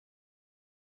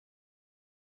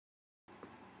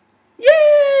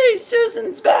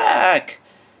Susan's back!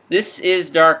 This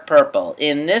is Dark Purple.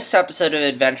 In this episode of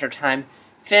Adventure Time,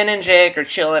 Finn and Jake are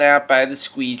chilling out by the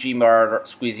Squeezy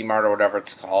Mart or whatever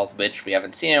it's called, which we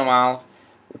haven't seen in a while,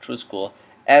 which was cool.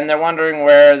 And they're wondering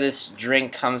where this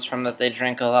drink comes from that they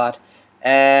drink a lot.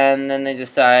 And then they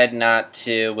decide not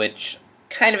to, which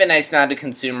kind of a nice nod to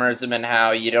consumerism and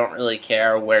how you don't really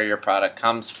care where your product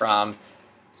comes from,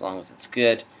 as long as it's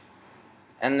good.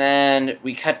 And then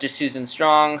we cut to Susan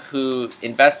Strong, who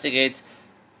investigates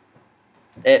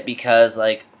it because,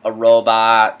 like, a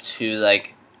robot who,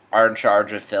 like, are in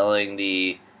charge of filling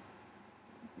the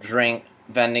drink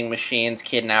vending machines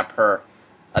kidnap a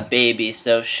baby.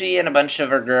 So she and a bunch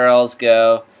of her girls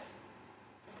go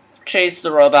chase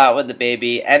the robot with the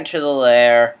baby, enter the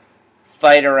lair,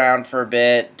 fight around for a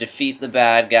bit, defeat the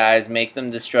bad guys, make them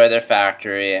destroy their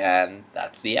factory, and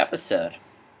that's the episode.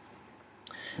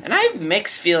 And I have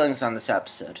mixed feelings on this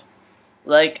episode.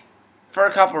 Like, for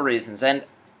a couple reasons. And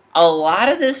a lot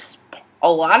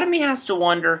of me has to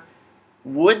wonder,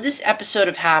 would this episode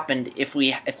have happened if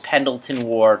Pendleton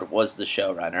Ward was the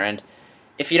showrunner? And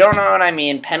if you don't know what I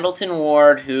mean, Pendleton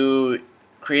Ward, who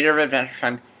creator of Adventure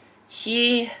Time,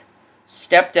 he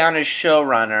stepped down as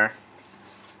showrunner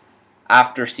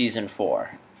after season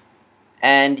 4.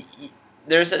 And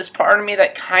there's this part of me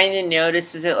that kind of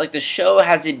notices it. Like, the show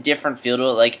has a different feel to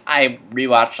it. Like, I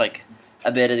rewatched, like,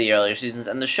 a bit of the earlier seasons,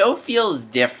 and the show feels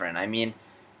different. I mean,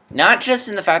 not just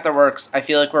in the fact that I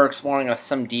feel like we're exploring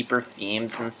some deeper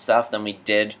themes and stuff than we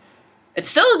did.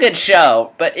 It's still a good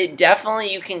show, but it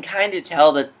definitely, you can kind of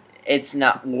tell that it's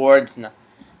not, Ward's not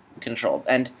controlled.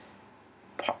 And,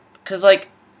 because, like,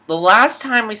 the last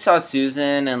time we saw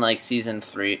Susan in, like, season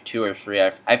 2 or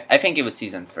 3, I think it was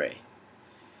season 3.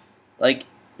 Like,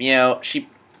 you know,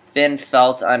 Finn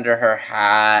felt under her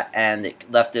hat, and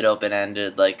it left it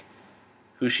open-ended, like,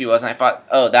 who she was. And I thought,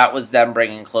 oh, that was them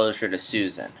bringing closure to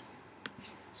Susan.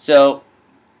 So,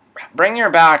 bringing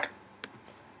her back,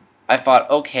 I thought,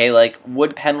 okay, like,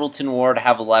 would Pendleton Ward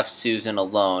have left Susan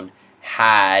alone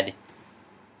had,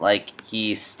 like,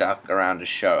 he stuck around as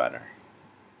showrunner?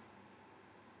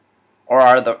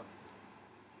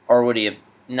 Or would he have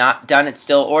not done it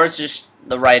still? Or is just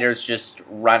the writers just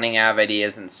running out of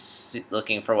ideas and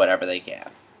looking for whatever they can?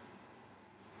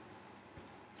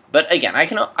 But again, I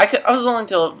was willing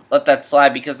to let that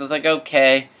slide because I was like,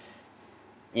 okay,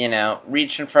 you know,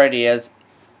 reaching for ideas.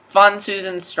 Fun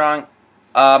Susan Strong.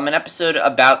 An episode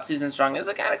about Susan Strong is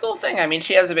a kind of cool thing. I mean,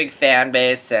 she has a big fan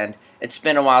base, and it's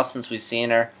been a while since we've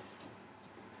seen her.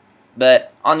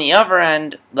 But on the other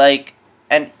end, like,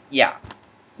 and yeah,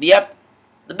 the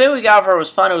bit we got of her was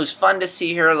fun. It was fun to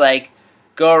see her, like,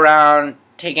 go around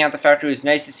taking out the factory. It was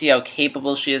nice to see how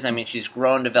capable she is. I mean, she's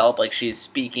grown, developed, like, she's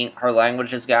speaking, her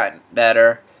language has gotten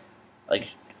better. Like,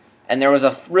 and there was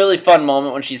a really fun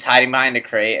moment when she's hiding behind a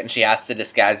crate and she has to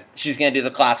disguise, she's going to do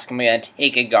the classic, I'm going to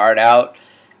take a guard out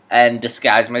and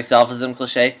disguise myself as him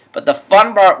cliche. But the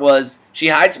fun part was, she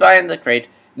hides behind the crate,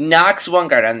 knocks one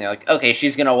guard out, and they're like, okay,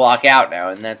 she's going to walk out now.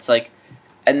 And that's like,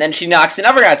 and then she knocks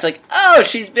another guard. It's like, oh,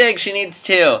 she's big, she needs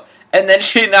 2. And then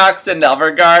she knocks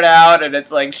another guard out, and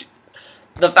it's like,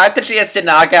 the fact that she has to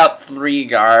knock out 3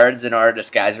 guards in order to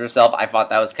disguise herself, I thought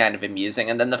that was kind of amusing.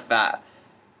 And then the fact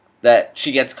that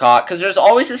she gets caught, because there's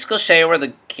always this cliche where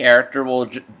the character will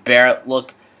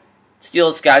steal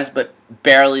disguise, but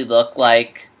barely look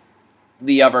like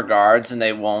the other guards, and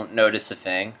they won't notice a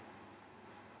thing.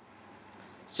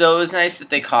 So it was nice that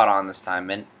they caught on this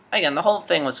time, and again, the whole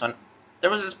thing was fun. There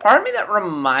was this part of me that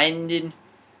reminded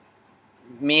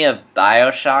me of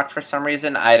BioShock for some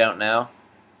reason. I don't know.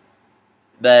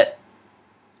 But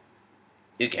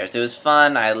who cares? It was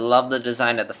fun. I loved the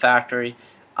design of the factory.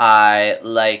 I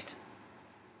liked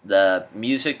the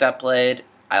music that played.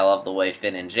 I loved the way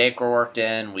Finn and Jake were worked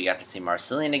in. We got to see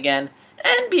Marceline again.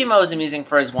 And BMO was amusing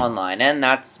for his one line. And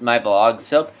that's my vlog.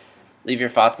 So leave your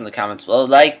thoughts in the comments below.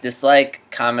 Like, dislike,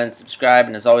 comment, subscribe.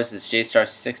 And as always, this is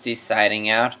JStar60 signing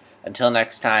out. Until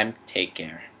next time, take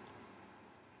care.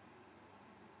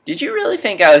 Did you really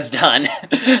think I was done?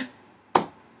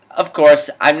 Of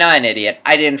course, I'm not an idiot.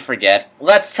 I didn't forget.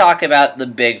 Let's talk about the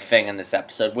big thing in this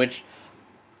episode, which,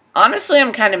 honestly,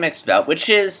 I'm kind of mixed about, which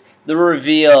is the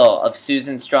reveal of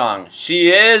Susan Strong.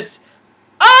 She is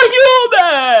a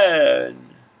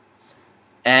human!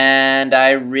 And I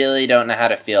really don't know how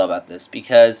to feel about this,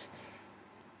 because,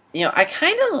 you know, I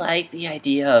kind of like the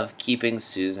idea of keeping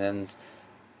Susan's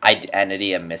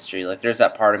identity a mystery. Like, there's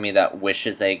that part of me that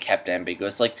wishes they kept it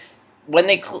ambiguous. Like, when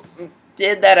they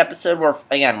did that episode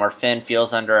where Finn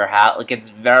feels under her hat, like,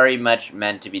 it's very much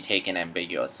meant to be taken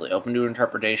ambiguously. Open to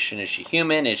interpretation. Is she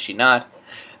human? Is she not?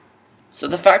 So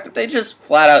the fact that they just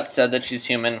flat out said that she's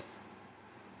human,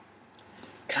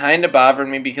 kind of bothered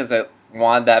me because I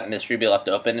wanted that mystery to be left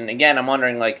open. And again, I'm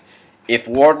wondering, like, if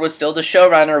Ward was still the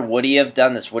showrunner, would he have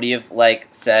done this? Would he have, like,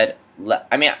 said...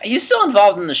 I mean, he's still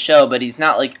involved in the show, but he's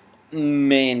not, like,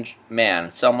 main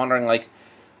man. So I'm wondering, like,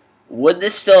 would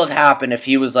this still have happened if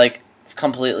he was, like,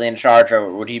 completely in charge?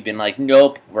 Or would he have been like,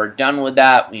 nope, we're done with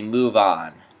that, we move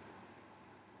on?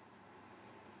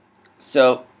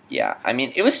 So, yeah, I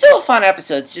mean, it was still a fun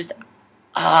episode. It's just,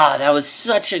 that was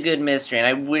such a good mystery, and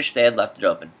I wish they had left it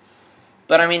open.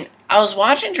 But, I mean, I was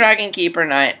watching Dragon Keeper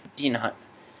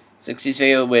 1960's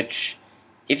video, which,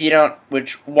 if you don't,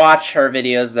 watch her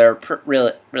videos, they're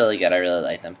really, really good. I really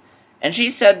like them. And she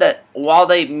said that while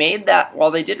they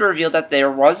did reveal that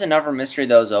there was another mystery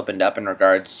that was opened up in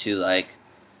regards to, like,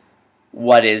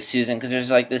 what is Susan, because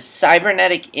there's, like, this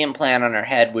cybernetic implant on her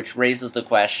head, which raises the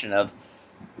question of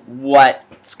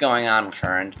what's going on with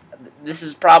her, and this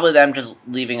is probably them just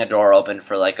leaving a door open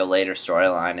for, like, a later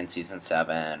storyline in Season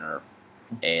 7 or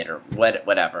 8 or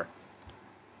whatever.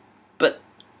 But,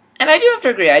 and I do have to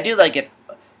agree, I do like it.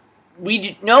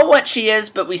 We know what she is,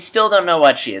 but we still don't know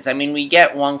what she is. I mean, we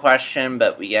get one question,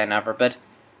 but we get another, but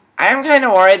I am kind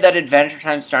of worried that Adventure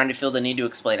Time's starting to feel the need to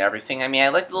explain everything. I mean, I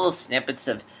like the little snippets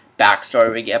of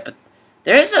backstory we get, but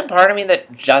there is a part of me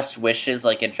that just wishes,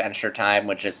 like, Adventure Time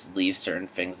would just leave certain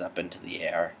things up into the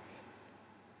air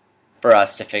for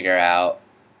us to figure out.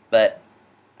 But,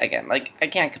 again, like, I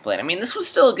can't complain. I mean, this was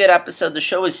still a good episode. The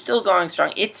show is still going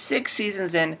strong. It's 6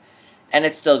 seasons in, and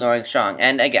it's still going strong.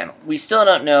 And, again, we still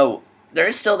don't know. There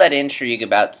is still that intrigue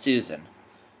about Susan,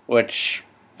 which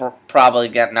we're probably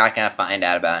not going to find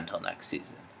out about until next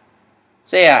season.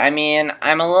 So yeah, I mean,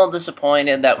 I'm a little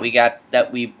disappointed that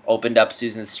we opened up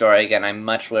Susan's story again. I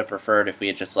much would have preferred if we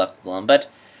had just left it alone, but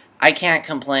I can't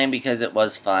complain because it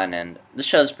was fun, and the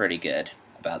show's pretty good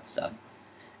about stuff.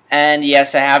 And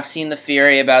yes, I have seen the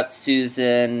theory about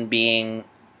Susan being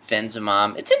Finn's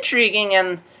mom. It's intriguing,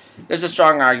 and there's a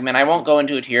strong argument. I won't go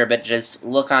into it here, but just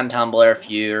look on Tumblr if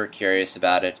you're curious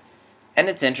about it. And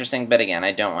it's interesting, but again,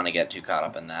 I don't want to get too caught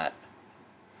up in that.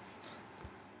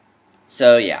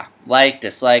 So yeah, like,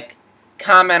 dislike,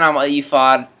 comment on what you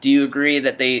thought. Do you agree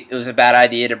that it was a bad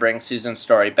idea to bring Susan's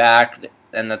story back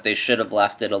and that they should have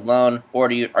left it alone? Or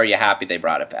are you happy they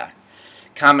brought it back?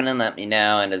 Comment and let me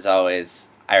know, and as always,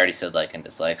 I already said like and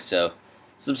dislike, so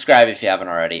subscribe if you haven't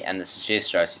already. And this is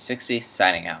JStar260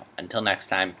 signing out. Until next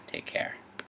time, take care.